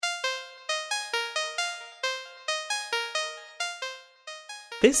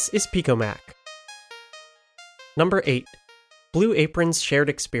This is PicoMac. Number 8. Blue Apron's Shared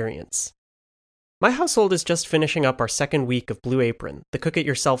Experience. My household is just finishing up our second week of Blue Apron, the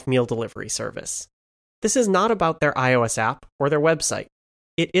cook-it-yourself meal delivery service. This is not about their iOS app or their website.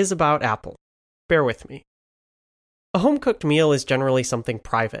 It is about Apple. Bear with me. A home-cooked meal is generally something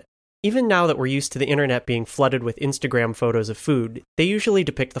private. Even now that we're used to the internet being flooded with Instagram photos of food, they usually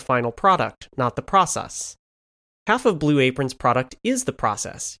depict the final product, not the process. Half of Blue Apron's product is the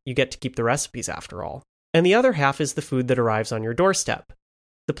process. You get to keep the recipes after all. And the other half is the food that arrives on your doorstep.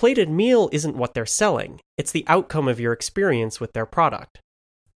 The plated meal isn't what they're selling. It's the outcome of your experience with their product.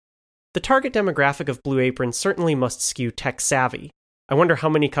 The target demographic of Blue Apron certainly must skew tech-savvy. I wonder how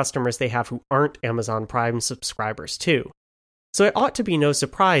many customers they have who aren't Amazon Prime subscribers too. So it ought to be no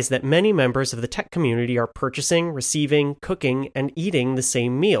surprise that many members of the tech community are purchasing, receiving, cooking, and eating the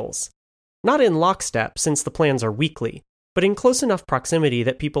same meals. Not in lockstep, since the plans are weekly, but in close enough proximity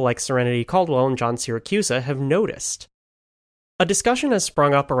that people like Serenity Caldwell and John Siracusa have noticed. A discussion has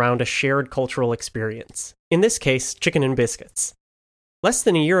sprung up around a shared cultural experience, in this case, chicken and biscuits. Less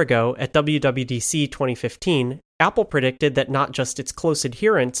than a year ago, at WWDC 2015, Apple predicted that not just its close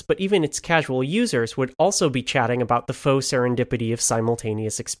adherents, but even its casual users would also be chatting about the faux serendipity of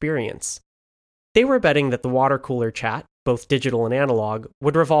simultaneous experience. They were betting that the water cooler chat, both digital and analog,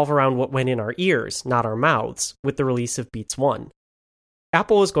 would revolve around what went in our ears, not our mouths, with the release of Beats One.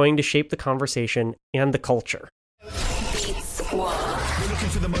 Apple was going to shape the conversation and the culture. Beats One. We're looking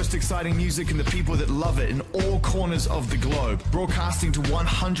for the most exciting music and the people that love it in all corners of the globe. Broadcasting to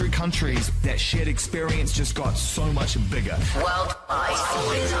 100 countries, that shared experience just got so much bigger. Worldwide.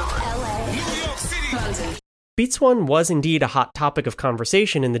 Always on. LA. New York City. London. Beats One was indeed a hot topic of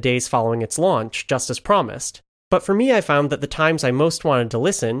conversation in the days following its launch, just as promised. But for me, I found that the times I most wanted to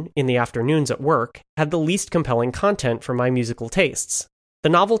listen, in the afternoons at work, had the least compelling content for my musical tastes. The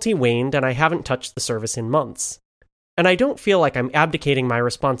novelty waned, and I haven't touched the service in months. And I don't feel like I'm abdicating my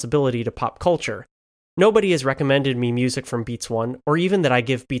responsibility to pop culture. Nobody has recommended me music from Beats One, or even that I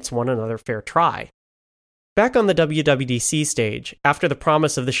give Beats One another fair try. Back on the WWDC stage, after the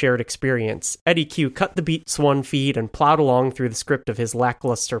promise of the shared experience, Eddie Q cut the Beats One feed and plowed along through the script of his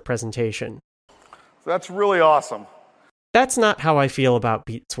lackluster presentation. That's really awesome. That's not how I feel about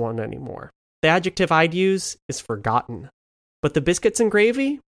Beats One anymore. The adjective I'd use is forgotten. But the biscuits and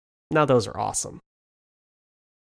gravy? Now those are awesome.